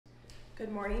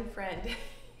Good morning, friend.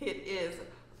 It is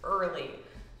early.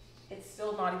 It's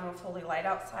still not even fully light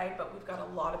outside, but we've got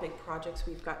a lot of big projects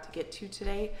we've got to get to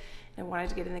today. And I wanted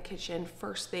to get in the kitchen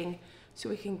first thing so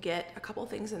we can get a couple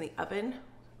things in the oven.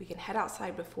 We can head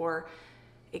outside before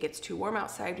it gets too warm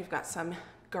outside. We've got some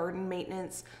garden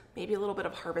maintenance, maybe a little bit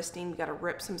of harvesting. We got to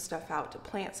rip some stuff out to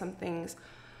plant some things.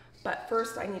 But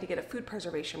first I need to get a food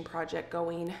preservation project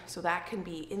going so that can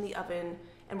be in the oven,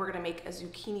 and we're gonna make a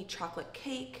zucchini chocolate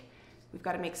cake. We've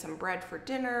got to make some bread for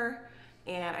dinner,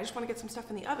 and I just want to get some stuff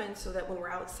in the oven so that when we're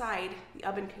outside, the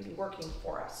oven can be working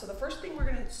for us. So the first thing we're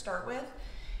going to start with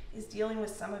is dealing with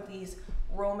some of these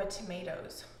Roma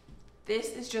tomatoes.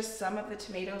 This is just some of the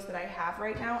tomatoes that I have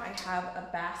right now. I have a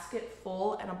basket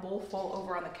full and a bowl full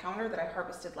over on the counter that I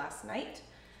harvested last night.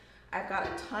 I've got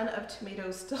a ton of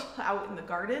tomatoes still out in the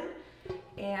garden,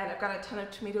 and I've got a ton of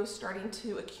tomatoes starting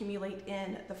to accumulate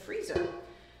in the freezer.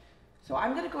 So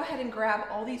I'm gonna go ahead and grab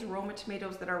all these Roma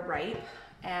tomatoes that are ripe,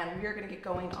 and we are gonna get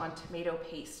going on tomato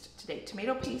paste today.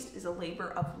 Tomato paste is a labor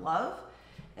of love,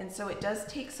 and so it does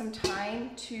take some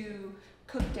time to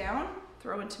cook down,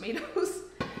 throw in tomatoes.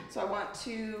 So I want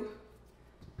to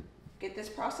get this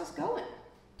process going.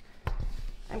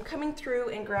 I'm coming through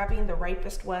and grabbing the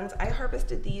ripest ones. I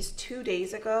harvested these 2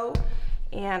 days ago,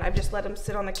 and I've just let them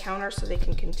sit on the counter so they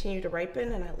can continue to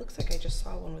ripen, and it looks like I just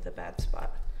saw one with a bad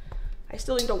spot. I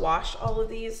still need to wash all of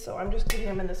these, so I'm just putting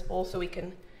them in this bowl so we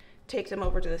can take them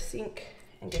over to the sink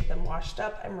and get them washed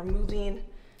up. I'm removing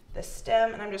the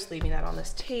stem, and I'm just leaving that on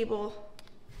this table.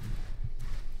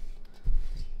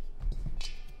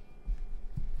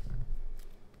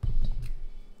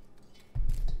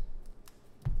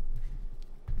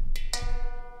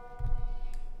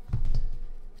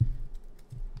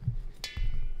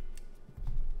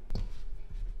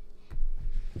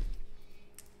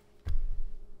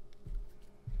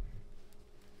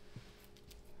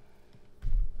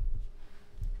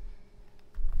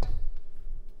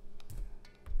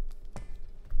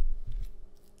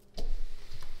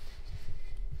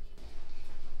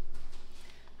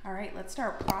 All right, let's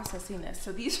start processing this.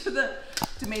 So these are the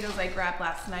tomatoes I grabbed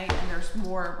last night, and there's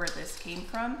more where this came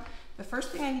from. The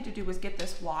first thing I need to do is get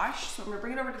this washed. So I'm gonna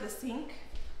bring it over to the sink.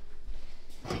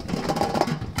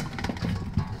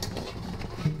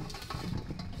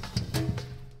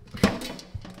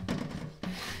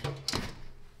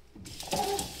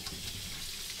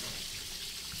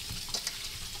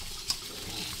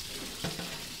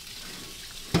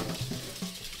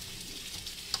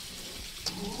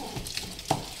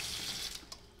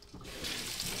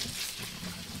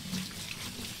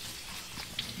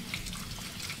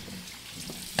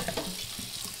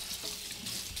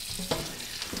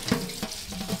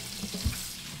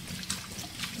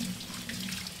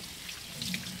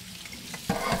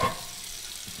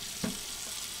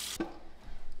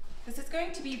 This is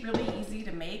going to be really easy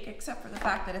to make, except for the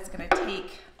fact that it's going to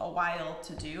take a while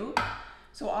to do.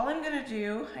 So all I'm going to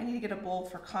do, I need to get a bowl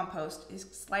for compost, is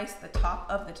slice the top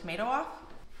of the tomato off.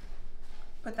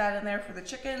 Put that in there for the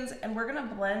chickens, and we're going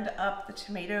to blend up the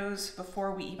tomatoes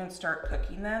before we even start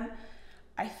cooking them.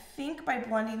 I think by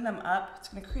blending them up, it's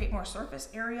going to create more surface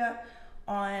area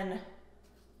on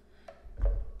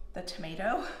the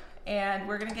tomato, and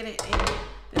we're going to get it in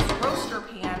this roaster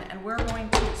pan, and we're going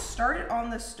to start it on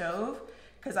the stove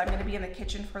because I'm going to be in the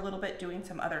kitchen for a little bit doing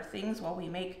some other things while we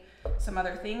make some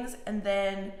other things, and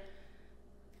then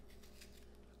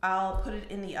I'll put it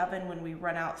in the oven when we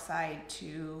run outside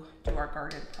to do our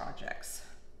garden projects.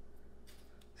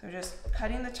 So just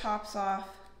cutting the tops off,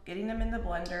 getting them in the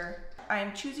blender. I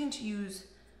am choosing to use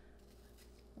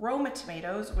Roma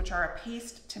tomatoes, which are a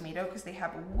paste tomato, because they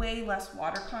have way less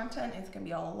water content, and it's going to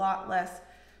be a lot less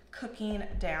cooking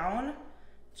down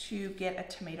to get a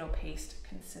tomato paste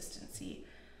consistency.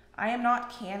 I am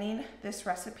not canning this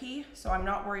recipe, so I'm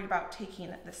not worried about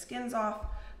taking the skins off,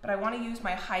 but I want to use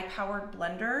my high-powered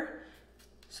blender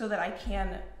so that I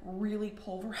can really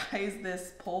pulverize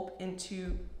this pulp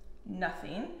into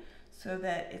nothing so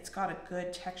that it's got a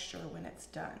good texture when it's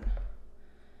done.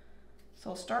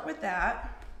 So I'll start with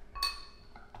that,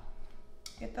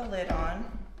 get the lid on,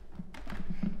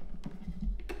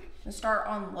 and start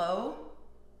on low.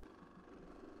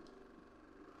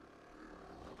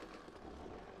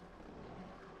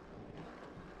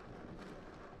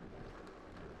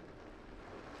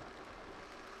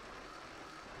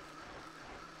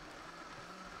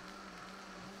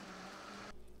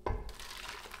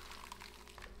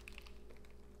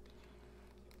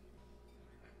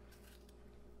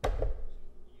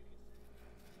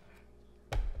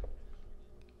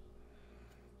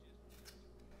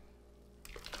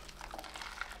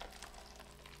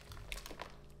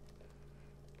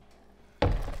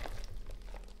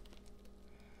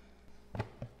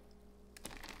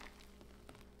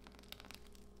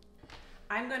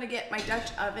 I'm gonna get my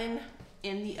Dutch oven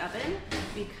in the oven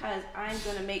because I'm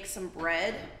gonna make some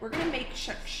bread. We're gonna make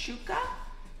shakshuka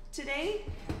today,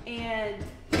 and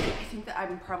I think that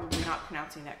I'm probably not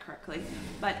pronouncing that correctly,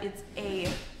 but it's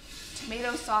a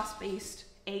tomato sauce based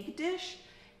egg dish,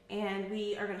 and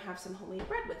we are gonna have some homemade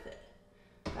bread with it.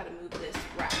 Gotta move this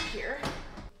rack here.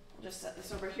 I'll just set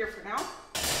this over here for now.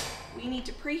 We need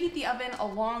to preheat the oven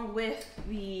along with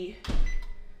the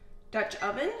Dutch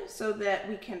oven so that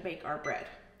we can bake our bread.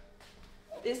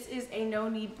 This is a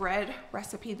no-knead bread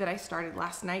recipe that I started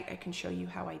last night. I can show you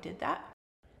how I did that.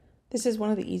 This is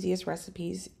one of the easiest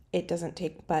recipes. It doesn't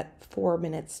take but 4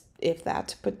 minutes, if that,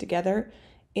 to put together.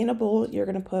 In a bowl, you're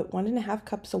going to put 1.5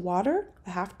 cups of water,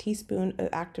 a half teaspoon of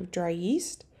active dry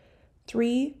yeast,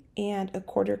 3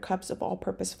 1/4 cups of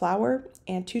all-purpose flour,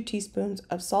 and 2 teaspoons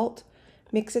of salt.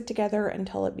 Mix it together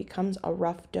until it becomes a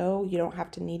rough dough. You don't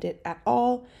have to knead it at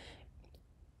all.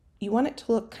 You want it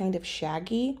to look kind of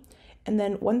shaggy. And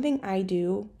then one thing I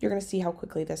do, you're going to see how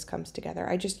quickly this comes together.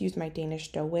 I just use my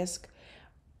Danish dough whisk.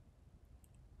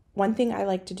 One thing I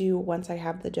like to do once I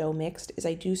have the dough mixed is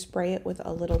I do spray it with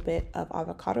a little bit of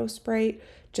avocado spray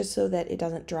just so that it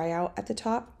doesn't dry out at the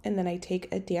top. And then I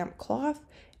take a damp cloth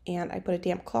and I put a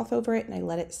damp cloth over it and I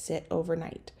let it sit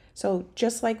overnight. So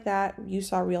just like that, you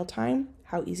saw real time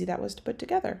how easy that was to put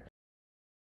together.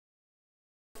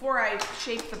 Before I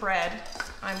shape the bread,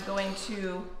 I'm going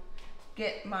to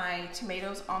get my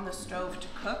tomatoes on the stove to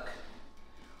cook.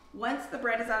 Once the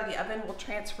bread is out of the oven, we'll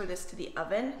transfer this to the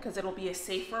oven because it'll be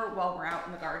safer while we're out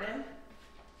in the garden.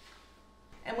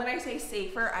 And when I say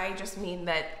safer, I just mean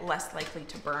that less likely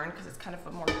to burn because it's kind of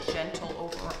a more gentle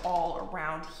overall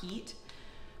around heat.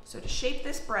 So to shape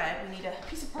this bread, we need a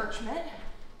piece of parchment.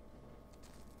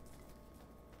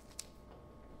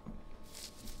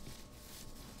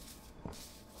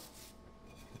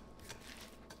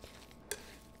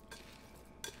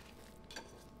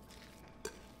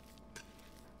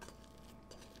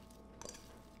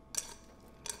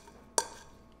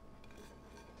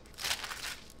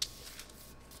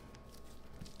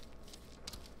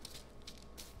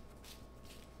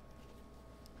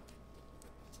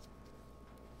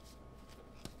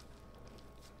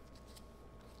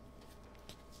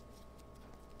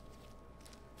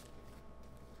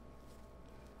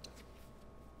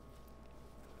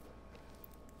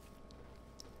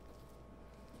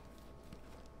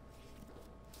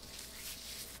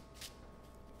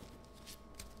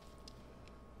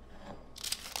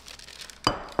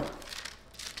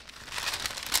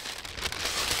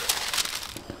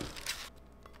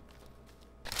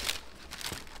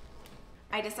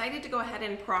 I decided to go ahead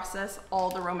and process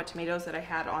all the Roma tomatoes that I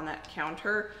had on that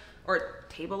counter or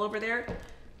table over there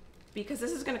because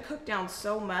this is going to cook down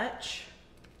so much.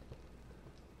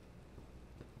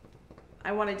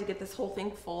 I wanted to get this whole thing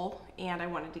full and I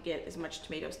wanted to get as much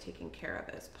tomatoes taken care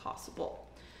of as possible,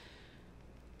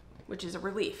 which is a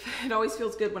relief. It always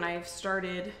feels good when I've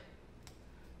started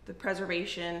the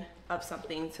preservation of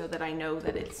something so that I know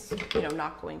that it's, you know,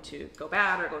 not going to go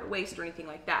bad or go to waste or anything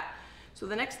like that. So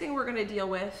the next thing we're going to deal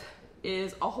with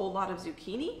is a whole lot of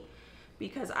zucchini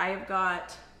because I've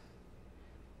got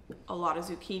a lot of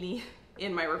zucchini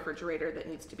in my refrigerator that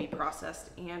needs to be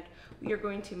processed, and we are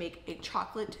going to make a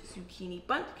chocolate zucchini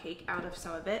bundt cake out of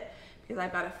some of it because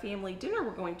I've got a family dinner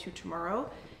we're going to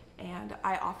tomorrow, and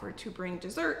I offered to bring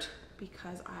dessert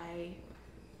because I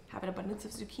have an abundance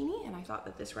of zucchini and I thought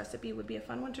that this recipe would be a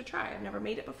fun one to try. I've never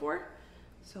made it before,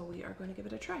 so we are going to give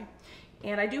it a try.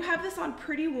 And I do have this on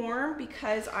pretty warm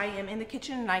because I am in the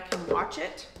kitchen and I can watch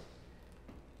it.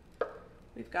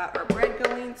 We've got our bread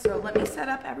going, so let me set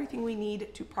up everything we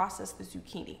need to process the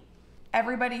zucchini.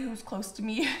 Everybody who's close to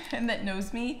me and that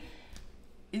knows me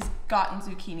has gotten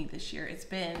zucchini this year. It's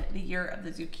been the year of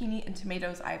the zucchini and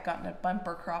tomatoes. I've gotten a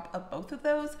bumper crop of both of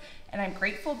those, and I'm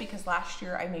grateful because last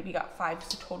year I maybe got 5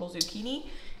 total zucchini,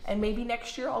 and maybe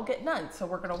next year I'll get none. So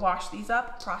we're gonna wash these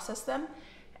up, process them,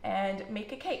 and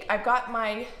make a cake. I've got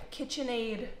my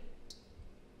KitchenAid,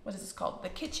 what is this called? The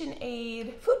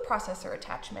KitchenAid food processor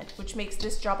attachment, which makes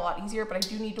this job a lot easier, but I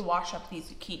do need to wash up these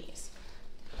zucchinis.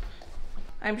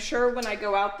 I'm sure when I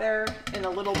go out there in a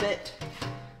little bit,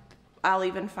 I'll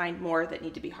even find more that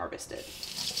need to be harvested.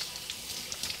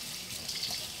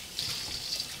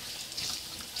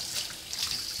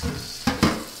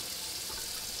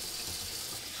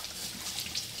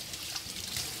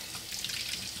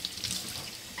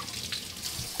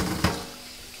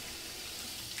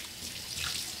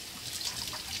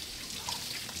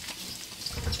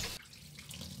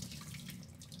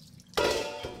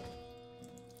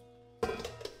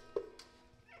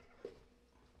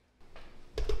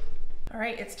 All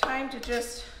right, it's time to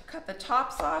just cut the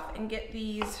tops off and get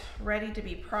these ready to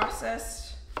be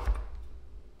processed.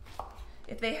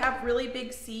 If they have really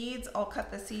big seeds, I'll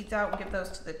cut the seeds out and give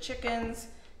those to the chickens.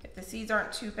 If the seeds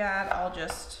aren't too bad, I'll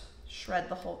just shred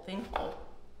the whole thing whole.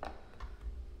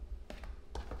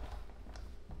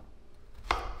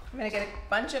 I'm gonna get a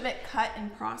bunch of it cut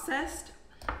and processed,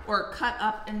 or cut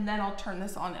up, and then I'll turn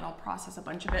this on and I'll process a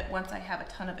bunch of it once I have a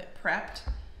ton of it prepped.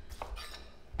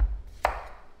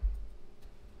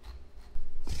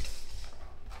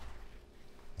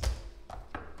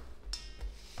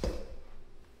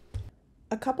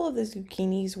 A couple of the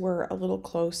zucchinis were a little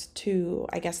close to,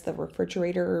 I guess, the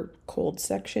refrigerator cold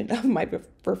section of my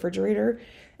refrigerator.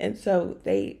 And so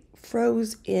they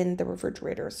froze in the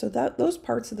refrigerator. So those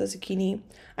parts of the zucchini,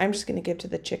 I'm just going to give to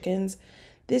the chickens.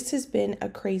 This has been a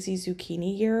crazy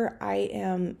zucchini year. I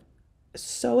am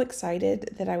so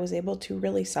excited that I was able to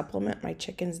really supplement my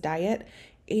chickens' diet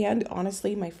and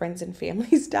honestly, my friends and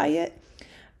family's diet.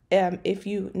 If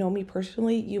you know me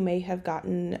personally, you may have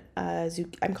gotten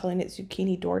I'm calling it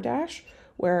zucchini DoorDash,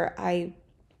 where I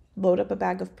load up a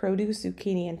bag of produce,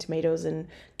 zucchini and tomatoes and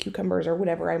cucumbers or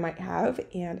whatever I might have,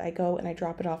 and I go and I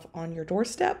drop it off on your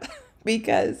doorstep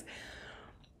because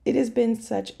it has been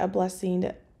such a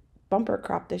blessing bumper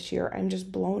crop this year. I'm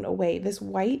just blown away. This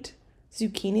white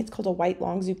zucchini, it's called a white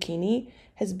long zucchini,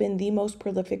 has been the most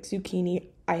prolific zucchini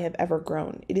I have ever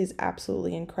grown. It is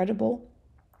absolutely incredible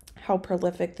how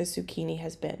prolific the zucchini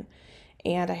has been.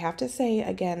 And I have to say,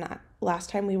 again, last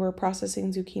time we were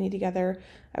processing zucchini together,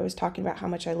 I was talking about how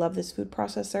much I love this food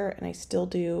processor, and I still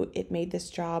do. It made this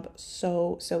job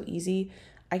so easy.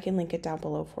 I can link it down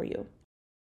below for you.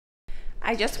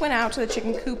 I just went out to the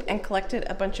chicken coop and collected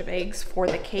a bunch of eggs for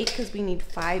the cake because we need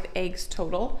 5 eggs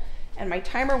total. And my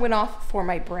timer went off for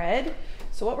my bread.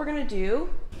 So what we're gonna do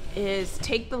is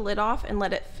take the lid off and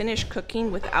let it finish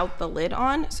cooking without the lid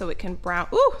on so it can brown,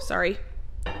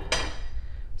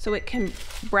 so it can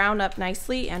brown up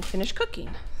nicely and finish cooking.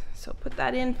 So put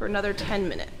that in for another 10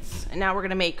 minutes. And now we're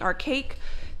gonna make our cake.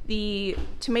 The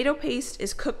tomato paste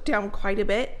is cooked down quite a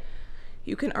bit.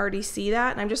 You can already see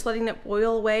that, and I'm just letting it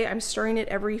boil away. I'm stirring it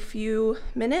every few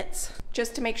minutes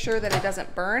just to make sure that it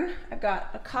doesn't burn. I've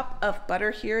got a cup of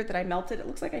butter here that I melted. It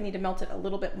looks like I need to melt it a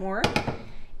little bit more.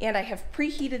 And I have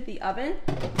preheated the oven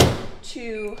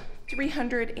to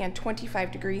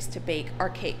 325 degrees to bake our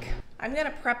cake. I'm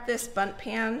gonna prep this bundt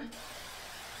pan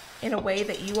in a way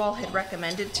that you all had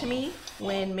recommended to me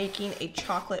when making a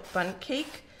chocolate bundt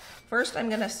cake. First, I'm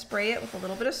gonna spray it with a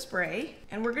little bit of spray,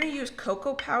 and we're gonna use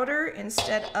cocoa powder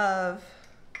instead of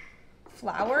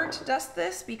flour to dust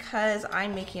this because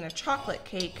I'm making a chocolate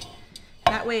cake.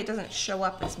 That way it doesn't show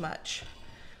up as much.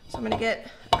 So I'm gonna get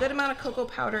a good amount of cocoa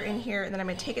powder in here, and then I'm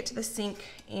gonna take it to the sink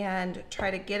and try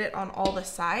to get it on all the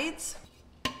sides.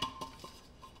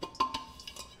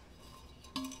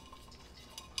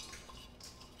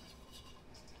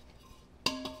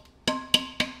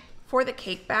 For the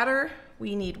cake batter,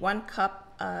 we need 1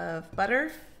 cup of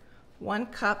butter, 1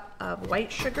 cup of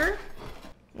white sugar,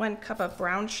 1 cup of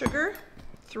brown sugar,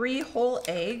 3 whole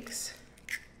eggs,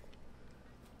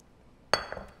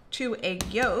 2 egg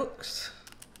yolks,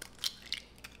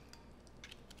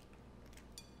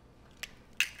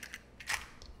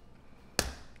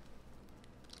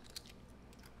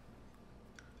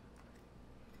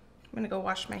 I'm gonna go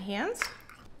wash my hands,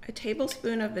 a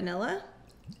tablespoon of vanilla,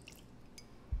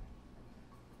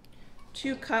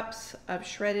 2 cups of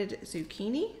shredded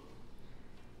zucchini.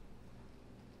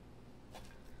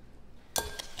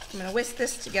 I'm gonna whisk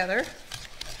this together.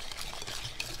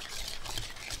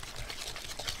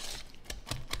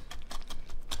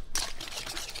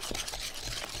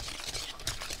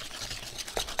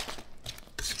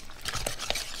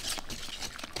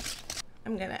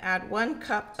 I'm gonna add 1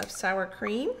 cup of sour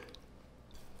cream.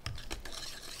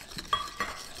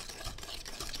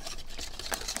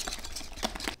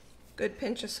 Good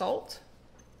pinch of salt.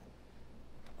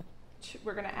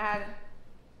 We're gonna add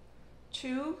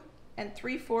 2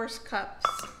 3/4 cups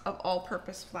of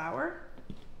all-purpose flour,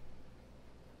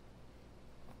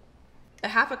 a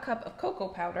 1/2 cup of cocoa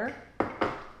powder,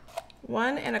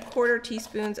 1 1/4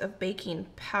 teaspoons of baking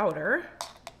powder,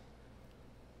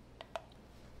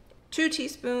 2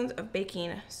 teaspoons of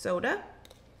baking soda,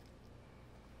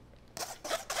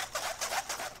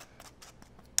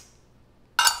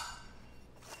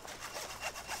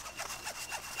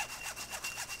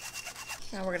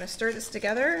 now we're going to stir this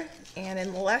together, and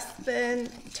in less than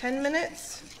 10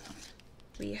 minutes,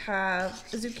 we have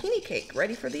a zucchini cake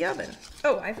ready for the oven.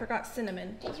 Oh, I forgot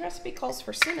cinnamon. This recipe calls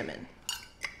for cinnamon.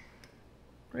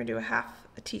 We're going to do a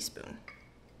 1/2 teaspoon.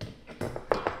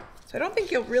 So I don't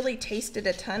think you'll really taste it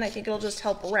a ton. I think it'll just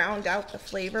help round out the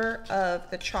flavor of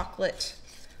the chocolate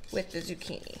with the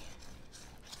zucchini.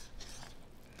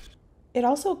 It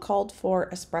also called for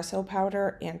espresso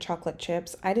powder and chocolate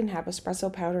chips. I didn't have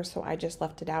espresso powder, so I just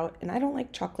left it out. And I don't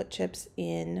like chocolate chips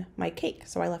in my cake,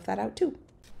 so I left that out too.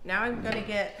 Now I'm gonna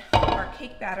get our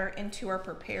cake batter into our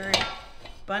prepared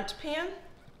bundt pan.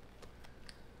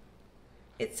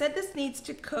 It said this needs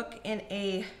to cook in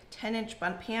a 10-inch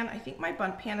bundt pan. I think my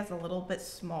bundt pan is a little bit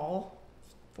small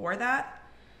for that.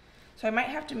 So I might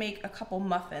have to make a couple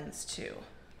muffins too.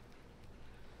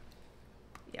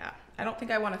 Yeah, I don't think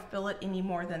I want to fill it any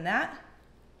more than that.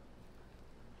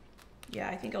 Yeah,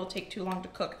 I think it'll take too long to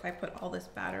cook if I put all this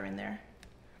batter in there.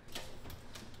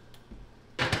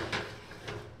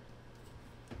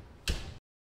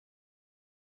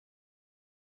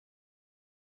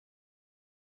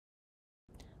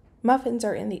 Muffins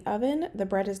are in the oven. The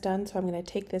bread is done, so I'm going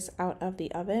to take this out of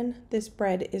the oven. This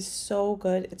bread is so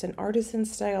good. It's an artisan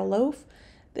style loaf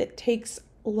that takes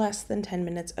less than 10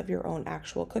 minutes of your own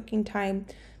actual cooking time.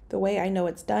 The way I know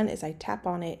it's done is I tap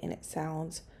on it and it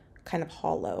sounds kind of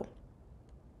hollow.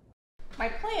 My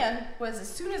plan was, as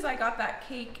soon as I got that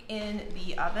cake in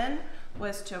the oven,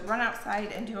 was to run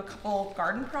outside and do a couple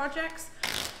garden projects.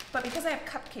 But because I have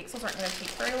cupcakes, those aren't going to take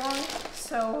very long.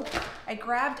 So I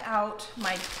grabbed out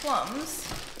my plums.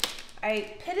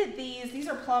 I pitted these. These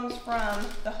are plums from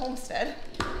the Homestead,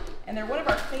 and they're one of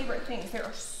our favorite things. They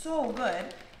are so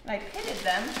good. And I pitted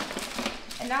them,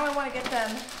 and now I want to get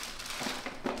them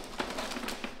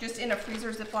just in a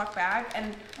freezer Ziploc bag.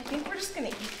 And I think we're just going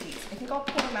to eat these. I think I'll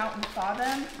pull them out and thaw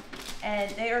them,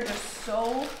 and they are just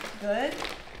so good.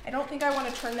 I don't think I want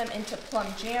to turn them into plum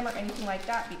jam or anything like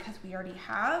that because we already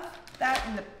have that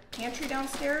in the pantry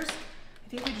downstairs. I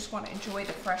think we just want to enjoy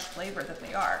the fresh flavor that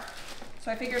they are.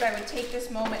 So I figured I would take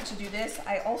this moment to do this.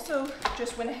 I also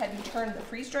just went ahead and turned the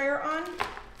freeze dryer on,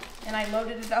 and I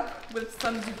loaded it up with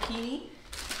some zucchini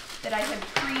that I had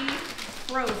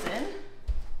pre-frozen.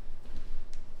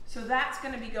 So that's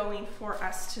going to be going for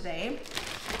us today.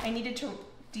 I needed to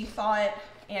de-thaw it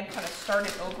and kind of start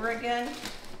it over again.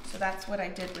 So that's what I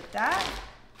did with that.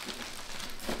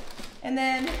 And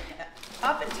then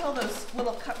up until those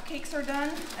little cupcakes are done,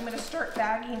 I'm going to start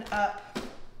bagging up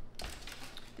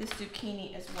this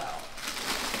zucchini as well.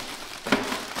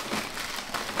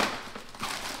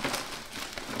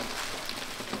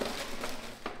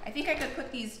 I think I could put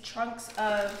these chunks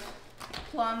of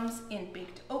plums in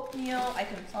baked oatmeal. I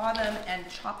can thaw them and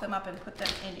chop them up and put them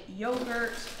in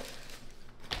yogurt,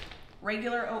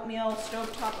 regular oatmeal,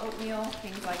 stovetop oatmeal,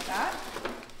 things like that.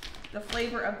 The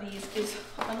flavor of these is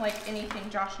unlike anything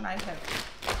Josh and I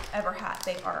have ever had.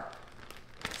 They are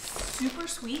super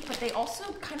sweet, but they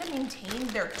also kind of maintain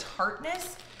their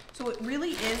tartness. So it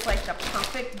really is like the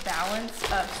perfect balance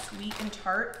of sweet and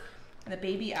tart, and the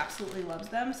baby absolutely loves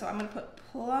them. So I'm gonna put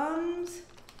plums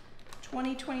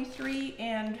 2023,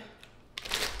 and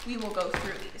we will go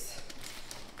through these.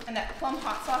 And that plum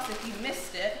hot sauce, if you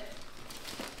missed it,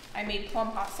 I made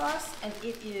plum hot sauce, and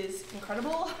it is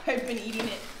incredible. I've been eating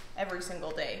it every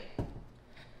single day.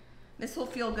 This will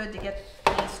feel good to get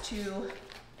these two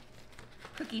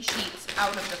cookie sheets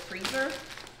out of the freezer.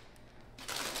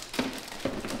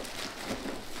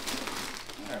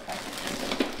 I wonder if I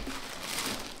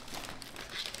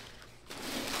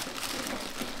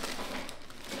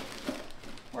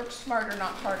can work smarter,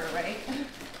 not harder, right?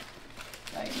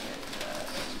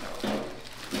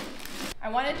 I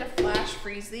wanted to flash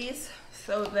freeze these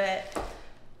so that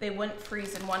they wouldn't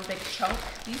freeze in one big chunk.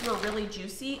 These were really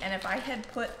juicy, and if I had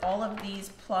put all of these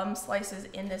plum slices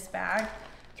in this bag,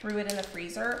 threw it in the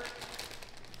freezer,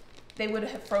 they would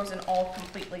have frozen all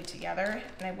completely together,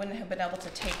 and I wouldn't have been able to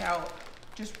take out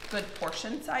just good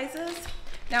portion sizes.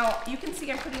 Now, you can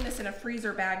see I'm putting this in a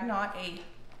freezer bag, not a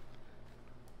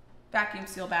vacuum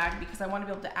seal bag, because I want to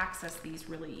be able to access these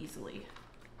really easily.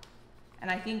 And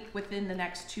I think within the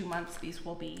next 2 months, these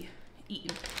will be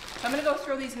eaten. So I'm gonna go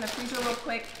throw these in the freezer real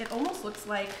quick. It almost looks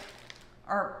like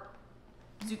our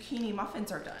zucchini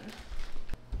muffins are done.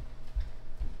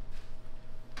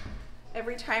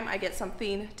 Every time I get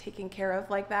something taken care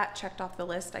of like that, checked off the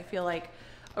list, I feel like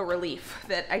a relief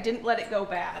that I didn't let it go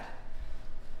bad.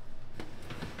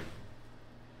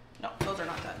 No, those are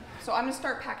not done. So I'm gonna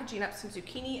start packaging up some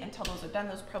zucchini until those are done.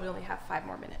 Those probably only have 5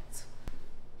 more minutes.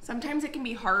 Sometimes it can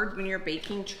be hard when you're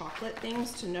baking chocolate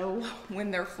things to know when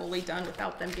they're fully done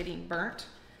without them getting burnt.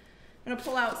 I'm gonna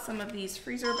pull out some of these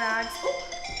freezer bags. Oh.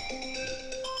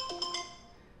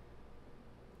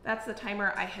 That's the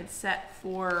timer I had set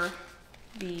for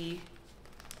the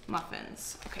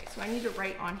muffins. Okay, so I need to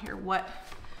write on here what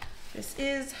This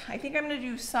is, I think I'm gonna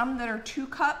do some that are 2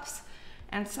 cups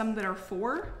and some that are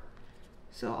 4.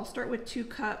 So I'll start with 2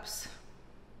 cups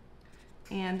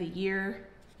and the year.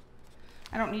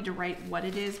 I don't need to write what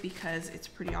it is because it's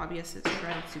pretty obvious it's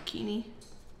shredded zucchini.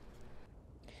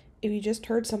 If you just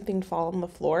heard something fall on the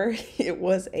floor, it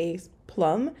was a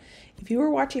plum. If you were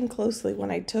watching closely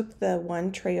when I took the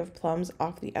one tray of plums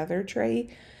off the other tray,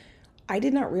 I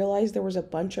did not realize there was a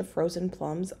bunch of frozen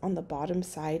plums on the bottom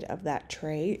side of that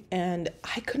tray, and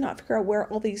I could not figure out where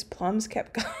all these plums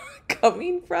kept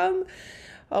coming from.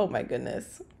 Oh my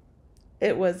goodness.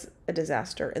 It was a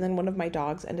disaster. And then one of my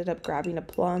dogs ended up grabbing a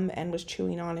plum and was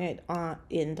chewing on it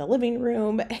in the living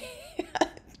room.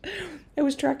 I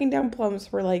was tracking down plums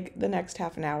for like the next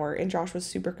half an hour, and Josh was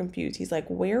super confused. He's like,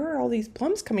 where are all these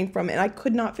plums coming from? And I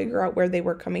could not figure out where they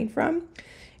were coming from.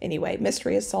 Anyway,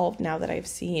 mystery is solved now that I've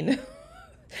seen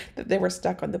that they were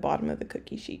stuck on the bottom of the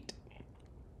cookie sheet.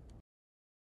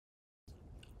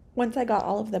 Once I got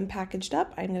all of them packaged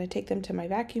up, I'm going to take them to my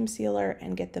vacuum sealer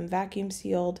and get them vacuum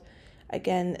sealed.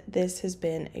 Again, this has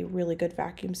been a really good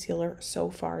vacuum sealer so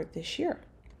far this year.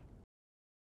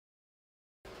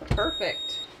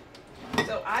 Perfect.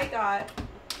 So I got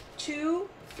 2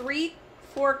 3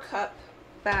 4-cup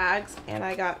bags, and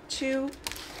I got 2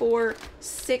 4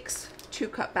 6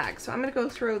 2-cup bags. So I'm gonna go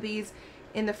throw these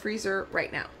in the freezer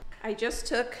right now. I just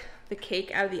took the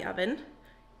cake out of the oven.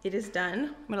 It is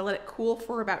done. I'm gonna let it cool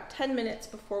for about 10 minutes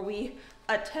before we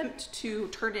attempt to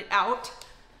turn it out.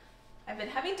 I've been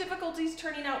having difficulties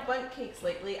turning out bundt cakes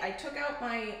lately. I took out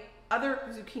my other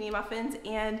zucchini muffins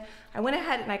and I went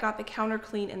ahead and I got the counter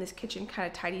clean and this kitchen kind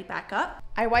of tidied back up.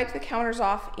 I wiped the counters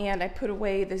off and I put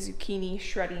away the zucchini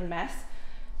shredding mess.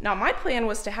 Now my plan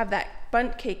was to have that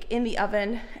bundt cake in the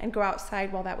oven and go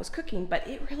outside while that was cooking, but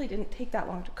it really didn't take that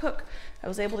long to cook. I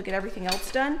was able to get everything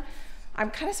else done.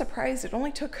 I'm kind of surprised it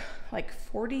only took like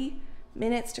 40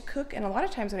 minutes to cook, and a lot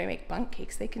of times when I make bundt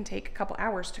cakes they can take a couple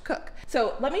hours to cook.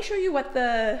 So let me show you what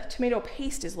the tomato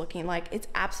paste is looking like. It's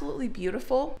absolutely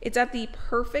beautiful. It's at the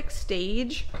perfect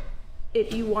stage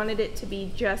if you wanted it to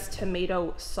be just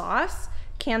tomato sauce.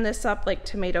 Can this up like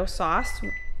tomato sauce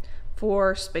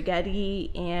for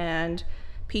spaghetti and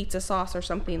pizza sauce or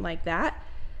something like that,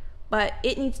 but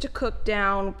it needs to cook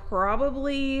down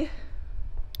probably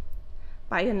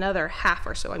by another half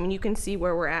or so. I mean, you can see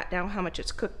where we're at now, how much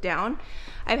it's cooked down.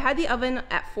 I've had the oven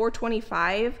at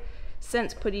 425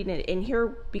 since putting it in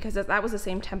here because that was the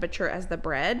same temperature as the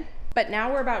bread. But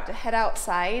now we're about to head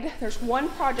outside. There's one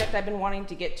project I've been wanting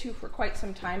to get to for quite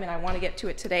some time and I want to get to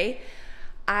it today.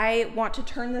 I want to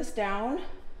turn this down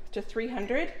to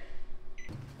 300.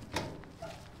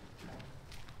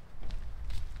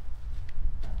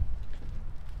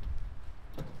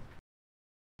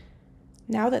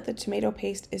 Now that the tomato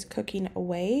paste is cooking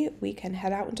away, we can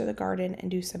head out into the garden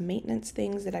and do some maintenance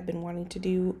things that I've been wanting to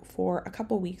do for a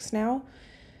couple weeks now.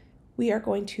 We are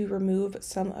going to remove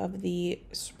some of the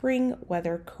spring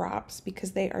weather crops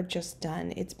because they are just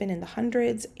done. It's been in the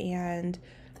hundreds and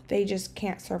they just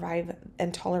can't survive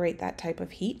and tolerate that type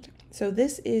of heat. So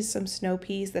this is some snow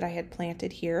peas that I had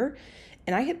planted here,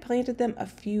 and I had planted them a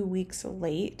few weeks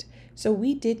late. So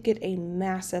we did get a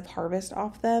massive harvest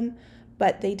off them,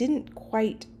 but they didn't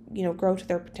quite, grow to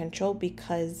their potential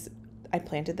because I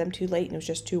planted them too late and it was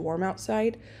just too warm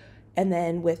outside. And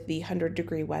then with the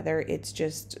 100-degree weather, it's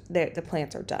just, the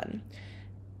plants are done.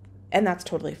 And that's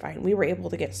totally fine. We were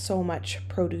able to get so much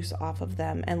produce off of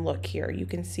them. And look here, you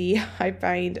can see I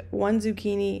find one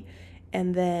zucchini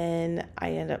and then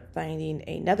I end up finding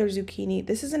another zucchini.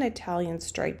 This is an Italian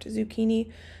striped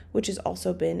zucchini, which has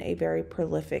also been a very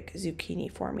prolific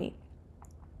zucchini for me.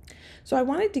 So I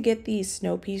wanted to get these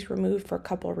snow peas removed for a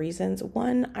couple of reasons.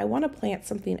 One, I want to plant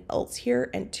something else here,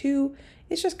 and two,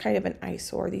 it's just kind of an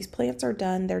eyesore. These plants are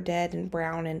done, they're dead and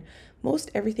brown, and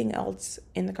most everything else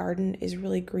in the garden is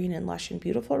really green and lush and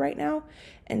beautiful right now.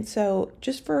 And so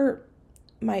just for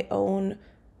my own,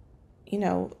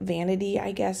 vanity,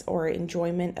 I guess, or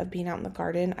enjoyment of being out in the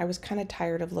garden, I was kind of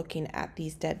tired of looking at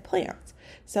these dead plants.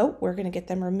 So we're going to get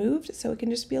them removed so it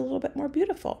can just be a little bit more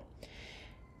beautiful.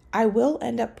 I will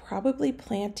end up probably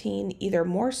planting either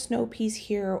more snow peas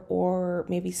here or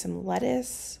maybe some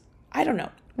lettuce. I don't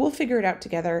know. We'll figure it out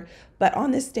together. But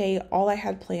on this day, all I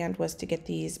had planned was to get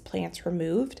these plants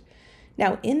removed.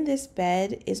 Now in this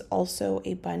bed is also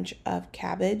a bunch of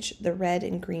cabbage. The red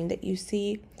and green that you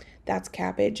see, that's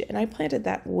cabbage. And I planted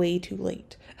that way too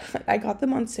late. I got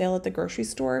them on sale at the grocery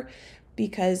store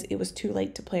because it was too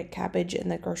late to plant cabbage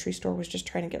and the grocery store was just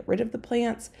trying to get rid of the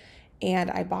plants.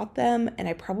 And I bought them, and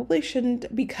I probably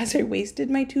shouldn't because I wasted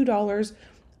my $2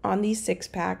 on these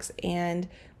 6-packs. And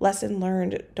lesson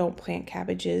learned, don't plant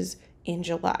cabbages in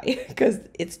July because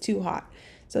it's too hot.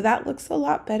 So that looks a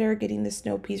lot better, getting the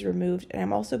snow peas removed. And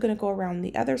I'm also going to go around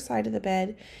the other side of the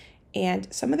bed,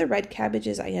 and some of the red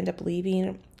cabbages I end up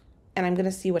leaving, and I'm going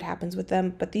to see what happens with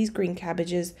them. But these green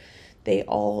cabbages, they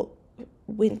all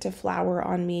went to flower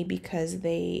on me because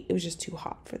it was just too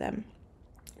hot for them.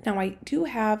 Now I do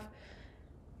have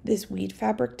this weed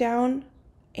fabric down,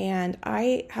 and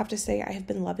I have to say I have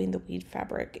been loving the weed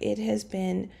fabric. It has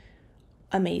been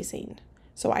amazing.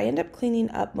 So I end up cleaning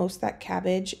up most of that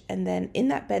cabbage, and then in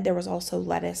that bed there was also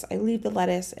lettuce. I leave the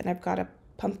lettuce, and I've got a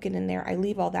pumpkin in there. I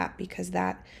leave all that because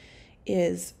that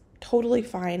is totally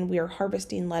fine. We are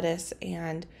harvesting lettuce,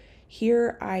 and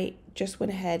here I just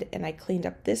went ahead and I cleaned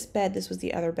up this bed. This was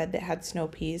the other bed that had snow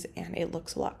peas, and it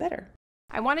looks a lot better.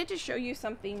 I wanted to show you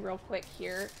something real quick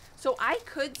here. So I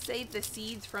could save the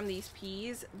seeds from these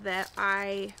peas that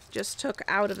I just took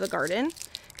out of the garden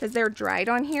because they're dried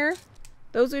on here.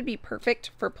 Those would be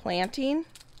perfect for planting,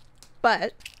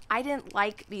 but I didn't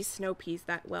like these snow peas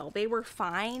that well. They were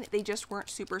fine, they just weren't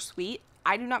super sweet.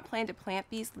 I do not plan to plant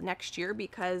these next year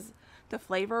because the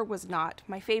flavor was not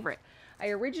my favorite. I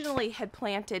originally had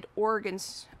planted Oregon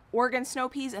snow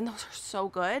peas, and those are so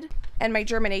good. And my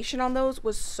germination on those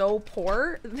was so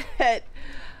poor that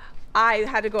I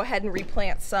had to go ahead and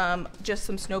replant just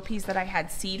some snow peas that I had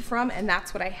seed from, and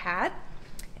that's what I had.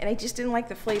 And I just didn't like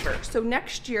the flavor. So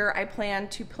next year I plan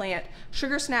to plant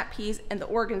sugar snap peas and the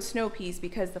Oregon snow peas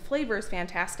because the flavor is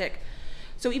fantastic.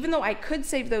 So even though I could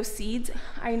save those seeds,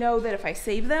 I know that if I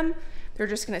save them, they're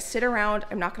just gonna sit around.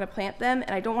 I'm not gonna plant them,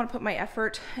 and I don't wanna put my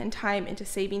effort and time into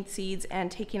saving seeds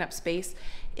and taking up space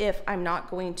if I'm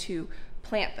not going to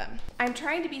plant them. I'm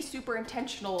trying to be super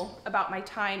intentional about my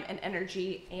time and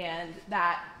energy, and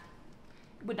that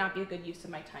would not be a good use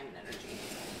of my time and energy.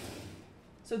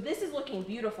 So this is looking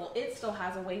beautiful. It still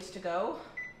has a ways to go.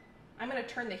 I'm gonna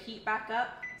turn the heat back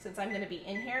up since I'm gonna be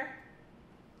in here.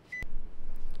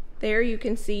 There you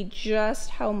can see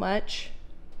just how much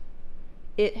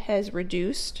it has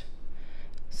reduced.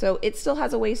 So it still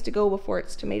has a ways to go before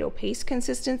it's tomato paste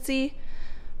consistency,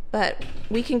 but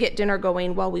we can get dinner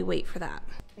going while we wait for that.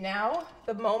 Now,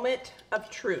 the moment of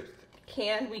truth.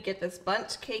 Can we get this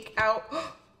bundt cake out?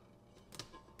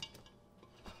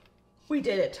 We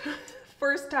did it.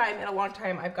 First time in a long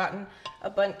time I've gotten a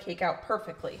bundt cake out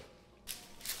perfectly.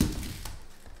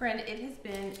 Friend, it has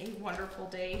been a wonderful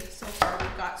day so far.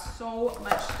 We've got so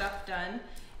much stuff done,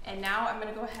 and now I'm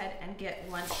gonna go ahead and get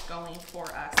lunch going for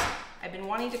us. I've been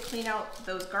wanting to clean out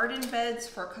those garden beds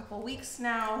for a couple weeks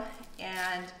now,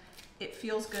 and it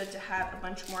feels good to have a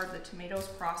bunch more of the tomatoes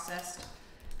processed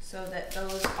so that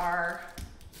those are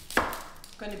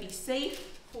going to be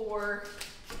safe for,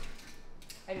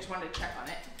 I just wanted to check on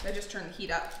it. I just turned the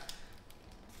heat up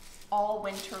all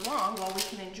winter long while we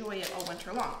can enjoy it all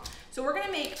winter long. So we're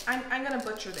gonna make, I'm gonna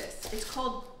butcher this. It's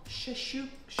called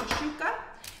shashuka,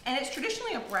 and it's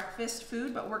traditionally a breakfast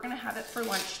food, but we're gonna have it for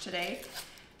lunch today.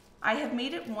 I have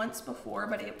made it once before,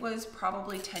 but it was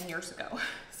probably 10 years ago.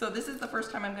 So this is the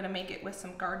first time I'm gonna make it with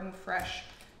some garden fresh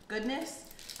goodness.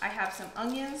 I have some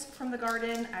onions from the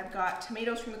garden. I've got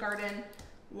tomatoes from the garden,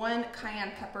 1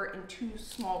 cayenne pepper, and 2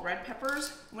 small red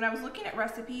peppers. When I was looking at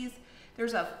recipes,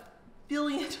 there's a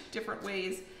billion different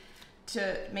ways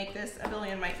to make this. A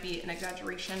billion might be an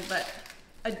exaggeration, but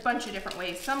a bunch of different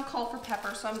ways. Some call for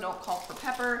pepper, some don't call for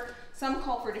pepper, some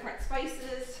call for different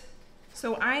spices.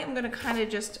 So I am gonna kind of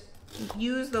just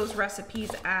use those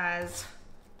recipes as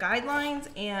guidelines,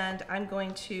 and I'm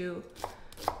going to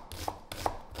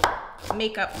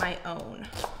make up my own.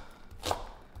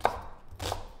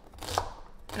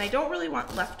 And I don't really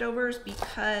want leftovers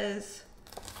because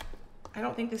I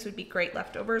don't think this would be great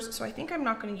leftovers. So I think I'm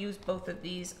not going to use both of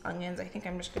these onions. I think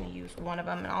I'm just going to use one of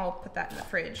them, and I'll put that in the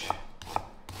fridge.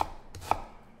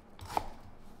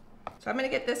 So I'm going to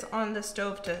get this on the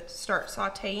stove to start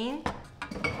sauteing.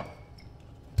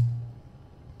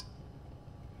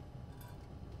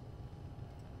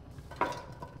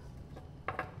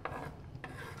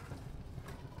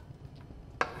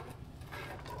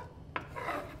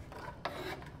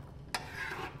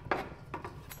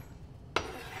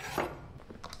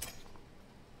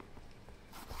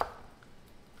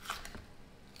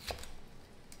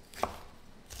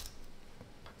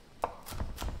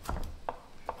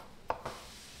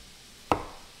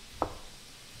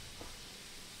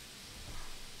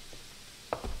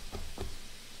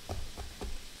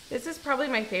 This is probably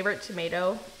my favorite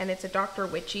tomato, and it's a Dr.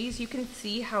 Witchy's. You can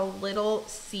see how little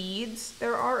seeds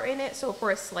there are in it. So for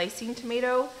a slicing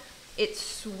tomato, it's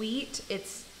sweet,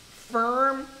 it's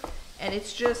firm, and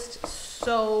it's just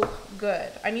so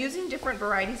good. I'm using different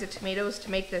varieties of tomatoes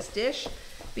to make this dish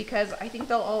because I think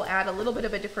they'll all add a little bit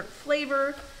of a different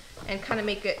flavor and kind of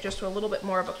make it just a little bit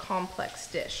more of a complex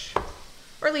dish.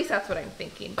 Or at least that's what I'm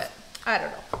thinking, but I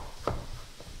don't know.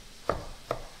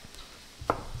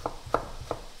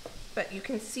 But you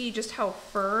can see just how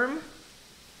firm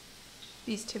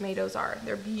these tomatoes are.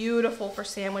 They're beautiful for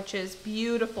sandwiches,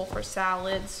 beautiful for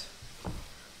salads.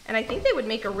 And I think they would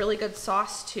make a really good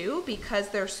sauce too, because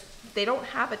they don't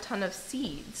have a ton of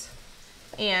seeds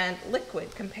and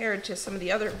liquid compared to some of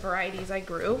the other varieties I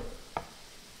grew.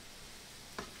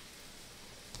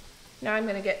 Now I'm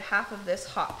gonna get half of this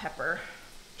hot pepper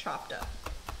chopped up.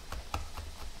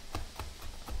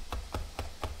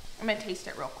 I'm gonna taste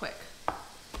it real quick.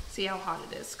 See how hot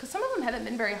it is. Because some of them hadn't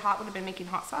been very hot, would have been making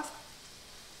hot sauce.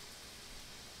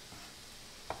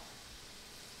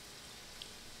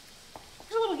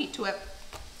 There's a little heat to it.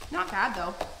 Not bad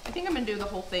though. I think I'm gonna do the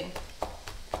whole thing.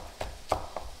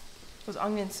 Those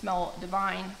onions smell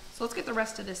divine. So let's get the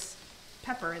rest of this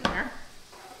pepper in there.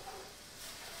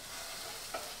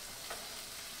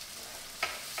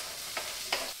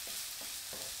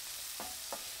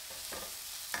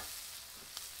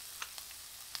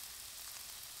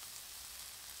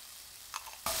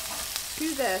 To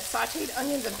the sauteed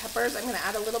onions and peppers, I'm going to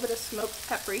add a little bit of smoked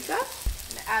paprika.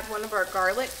 I'm going to add one of our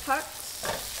garlic pucks.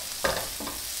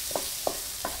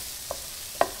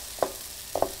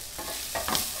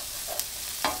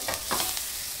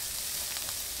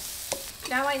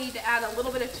 Now I need to add a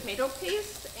little bit of tomato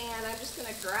paste, and I'm just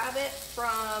going to grab it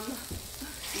from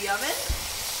the oven.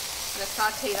 I'm going to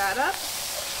saute that up.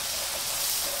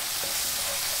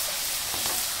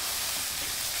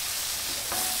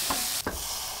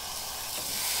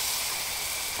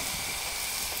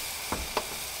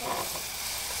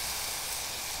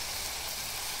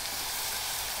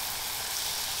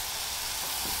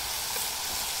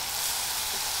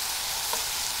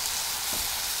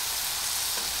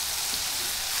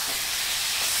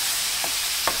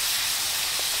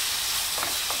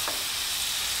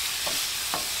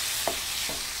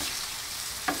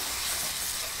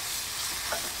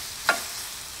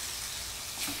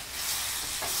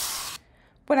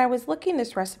 When I was looking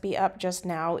this recipe up just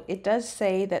now, it does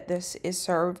say that this is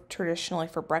served traditionally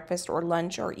for breakfast or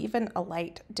lunch or even a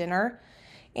light dinner.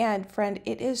 And friend,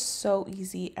 it is so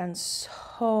easy and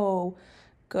so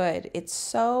good.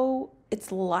 It's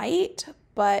light,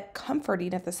 but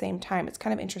comforting at the same time. It's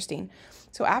kind of interesting.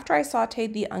 So after I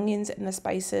sauteed the onions and the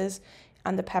spices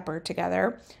and the pepper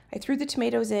together, I threw the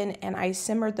tomatoes in and I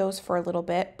simmered those for a little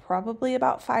bit, probably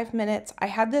about 5 minutes. I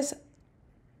had this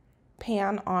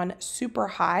pan on super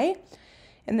high,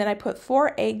 and then I put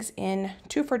 4 eggs in,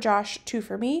 2 for Josh, 2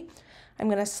 for me. I'm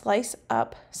going to slice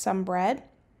up some bread,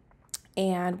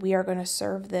 and we are going to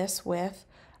serve this with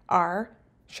our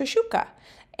shashuka.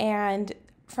 And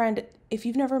friend, if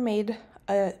you've never made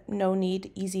a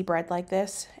no-knead easy bread like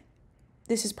this,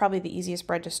 this is probably the easiest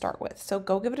bread to start with. So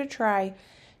go give it a try.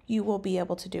 You will be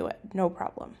able to do it, no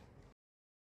problem.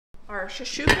 Our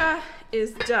shashuka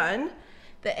is done.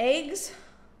 The eggs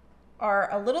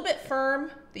are a little bit firm,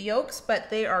 the yolks, but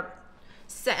they are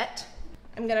set.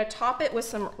 I'm gonna top it with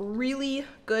some really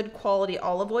good quality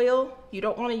olive oil. You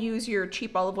don't wanna use your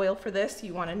cheap olive oil for this.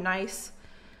 You want a nice,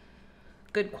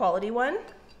 good quality one.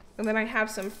 And then I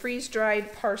have some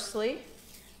freeze-dried parsley,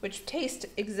 which taste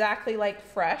exactly like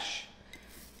fresh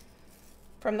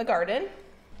from the garden.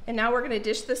 And now we're gonna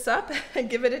dish this up and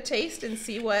give it a taste and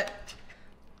see what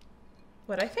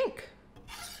I think.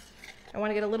 I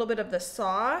want to get a little bit of the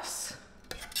sauce.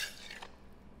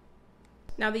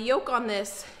 Now the yolk on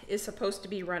this is supposed to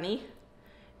be runny,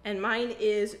 and mine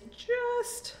is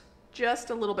just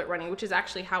a little bit runny, which is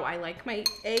actually how I like my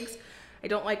eggs. I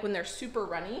don't like when they're super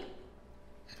runny,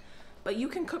 but you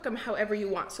can cook them however you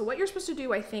want. So what you're supposed to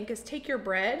do, I think, is take your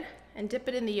bread and dip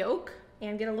it in the yolk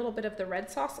and get a little bit of the red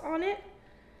sauce on it.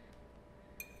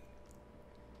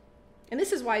 And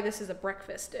this is why this is a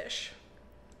breakfast dish.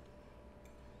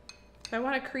 I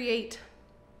want to create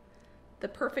the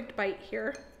perfect bite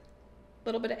here. A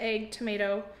little bit of egg,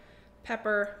 tomato,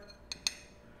 pepper,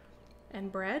 and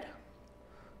bread.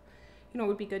 You know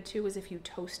what would be good too is if you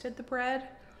toasted the bread.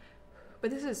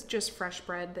 But this is just fresh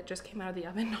bread that just came out of the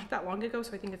oven not that long ago,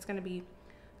 so I think it's going to be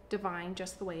divine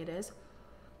just the way it is.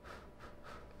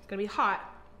 It's going to be hot.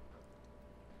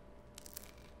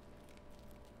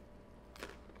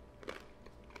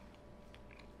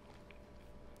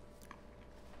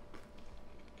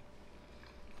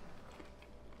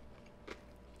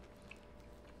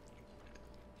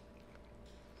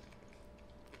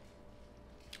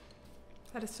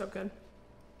 That is so good.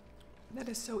 That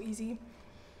is so easy.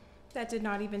 That did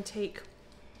not even take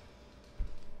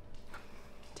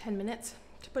 10 minutes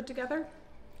to put together.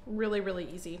 Really, really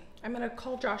easy. I'm gonna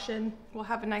call Josh in. We'll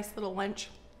have a nice little lunch.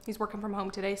 He's working from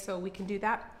home today, so we can do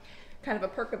that. Kind of a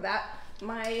perk of that.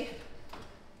 My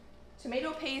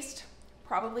tomato paste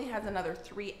probably has another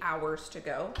 3 hours to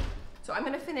go. So I'm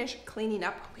gonna finish cleaning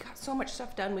up. We got so much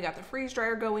stuff done. We got the freeze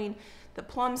dryer going, the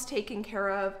plums taken care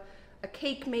of, a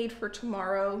cake made for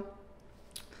tomorrow,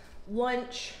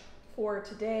 lunch for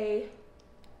today.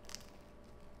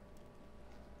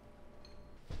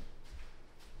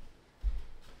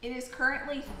 It is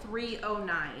currently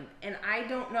 3:09, and I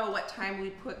don't know what time we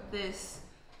put this,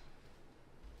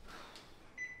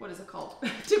 what is it called?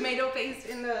 Tomato paste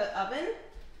in the oven.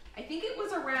 I think it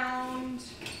was around,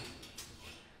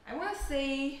 I wanna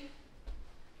say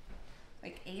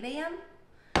like 8 a.m.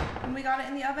 when we got it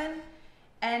in the oven.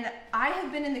 And I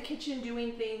have been in the kitchen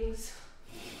doing things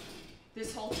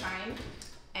this whole time,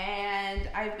 and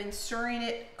I've been stirring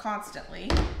it constantly.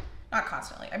 Not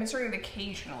constantly, I've been stirring it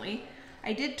occasionally.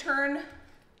 I did turn,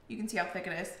 you can see how thick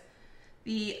it is,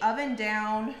 the oven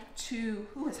down to,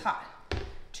 ooh, it's hot,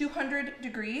 200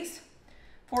 degrees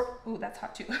for, ooh, that's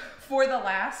hot too, for the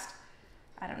last,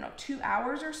 I don't know, 2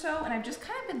 hours or so. And I've just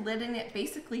kind of been letting it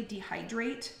basically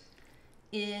dehydrate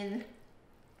in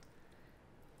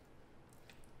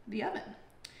the oven.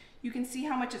 You can see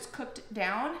how much it's cooked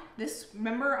down. This,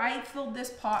 remember, I filled this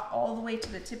pot all the way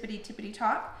to the tippity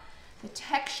top. The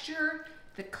texture,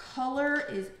 the color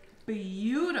is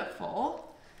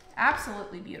beautiful,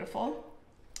 absolutely beautiful.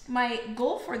 My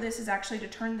goal for this is actually to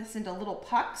turn this into little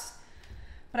pucks,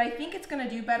 but I think it's gonna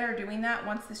do better doing that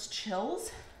once this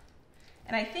chills.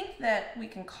 And I think that we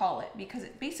can call it because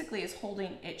it basically is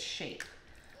holding its shape.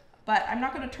 But I'm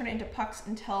not gonna turn it into pucks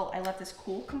until I let this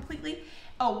cool completely.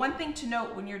 Oh, one thing to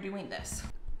note when you're doing this,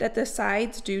 that the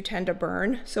sides do tend to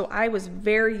burn. So I was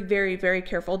very, very, very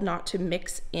careful not to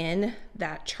mix in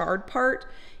that charred part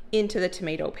into the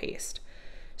tomato paste.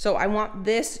 So I want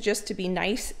this just to be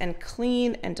nice and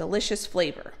clean and delicious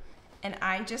flavor. And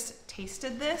I just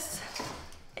tasted this.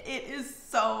 It is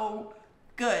so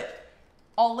good.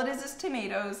 All it is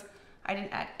tomatoes. I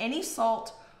didn't add any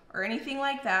salt or anything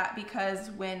like that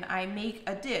because when I make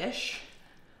a dish,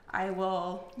 I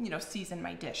will, you know, season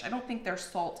my dish. I don't think there's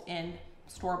salt in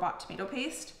store-bought tomato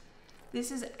paste.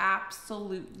 This is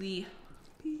absolutely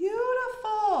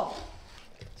beautiful.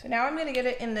 So now I'm gonna get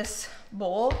it in this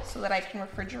bowl so that I can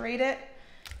refrigerate it.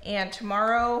 And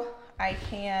tomorrow I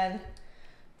can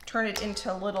turn it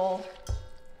into little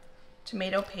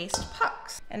tomato paste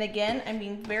pucks. And again, I'm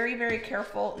being very, very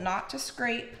careful not to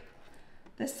scrape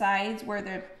the sides where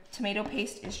the tomato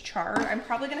paste is charred. I'm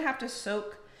probably gonna have to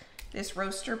soak this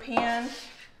roaster pan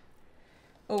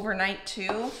overnight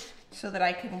too, so that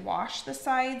I can wash the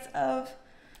sides of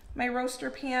my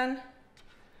roaster pan.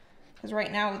 Because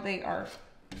right now they are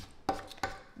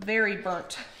very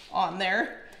burnt on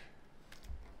there.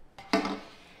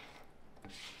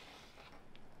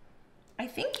 I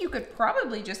think you could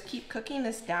probably just keep cooking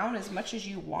this down as much as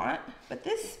you want, but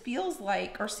this feels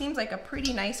like, or seems like, a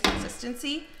pretty nice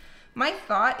consistency. My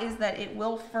thought is that it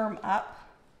will firm up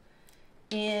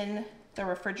in the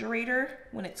refrigerator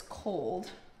when it's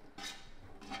cold.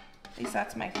 At least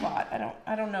that's my thought.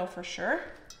 I don't know for sure.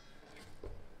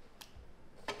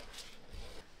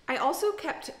 I also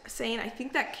kept saying, I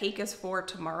think that cake is for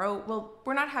tomorrow. Well,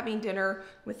 we're not having dinner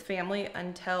with family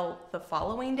until the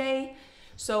following day.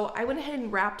 So I went ahead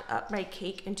and wrapped up my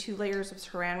cake in 2 layers of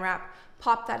saran wrap,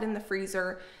 popped that in the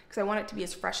freezer because I want it to be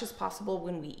as fresh as possible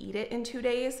when we eat it in 2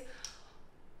 days.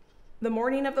 The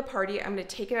morning of the party, I'm gonna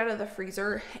take it out of the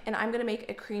freezer and I'm gonna make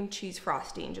a cream cheese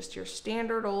frosting, just your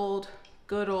standard old,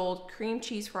 good old cream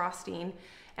cheese frosting.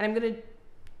 And I'm gonna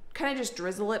kind of just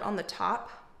drizzle it on the top.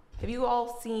 Have you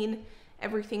all seen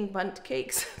Everything Bundt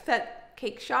Cakes, that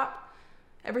cake shop?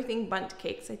 Everything Bundt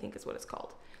Cakes, I think is what it's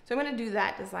called. So I'm gonna do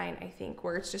that design, I think,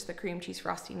 where it's just the cream cheese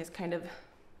frosting is kind of,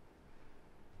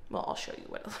 well, I'll show you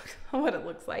what it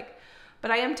looks like. But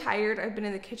I am tired. I've been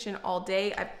in the kitchen all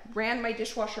day. I ran my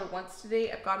dishwasher once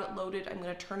today. I've got it loaded. I'm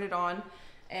gonna turn it on.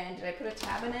 And did I put a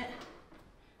tab in it?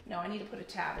 No, I need to put a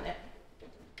tab in it.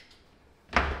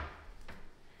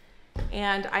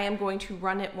 And I am going to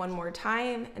run it one more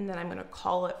time and then I'm gonna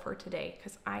call it for today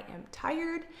because I am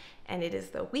tired and it is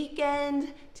the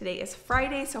weekend. Today is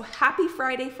Friday, so happy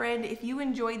Friday, friend. If you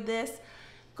enjoyed this,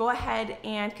 go ahead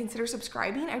and consider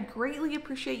subscribing. I greatly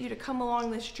appreciate you to come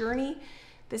along this journey.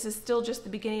 This is still just the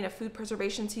beginning of food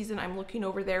preservation season. I'm looking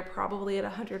over there probably at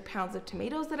 100 pounds of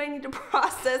tomatoes that I need to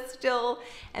process still.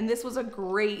 And this was a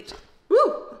great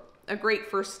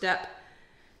first step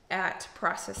at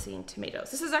processing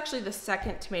tomatoes. This is actually the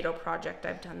second tomato project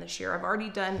I've done this year. I've already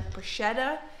done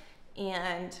bruschetta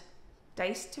and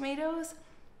diced tomatoes.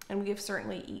 and we have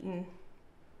certainly eaten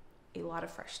a lot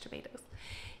of fresh tomatoes.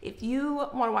 If you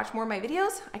want to watch more of my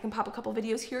videos, I can pop a couple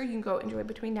videos here. You can go enjoy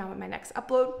between now and my next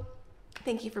upload.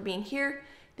 Thank you for being here.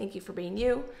 Thank you for being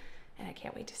you. And I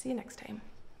can't wait to see you next time.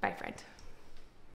 Bye, friend.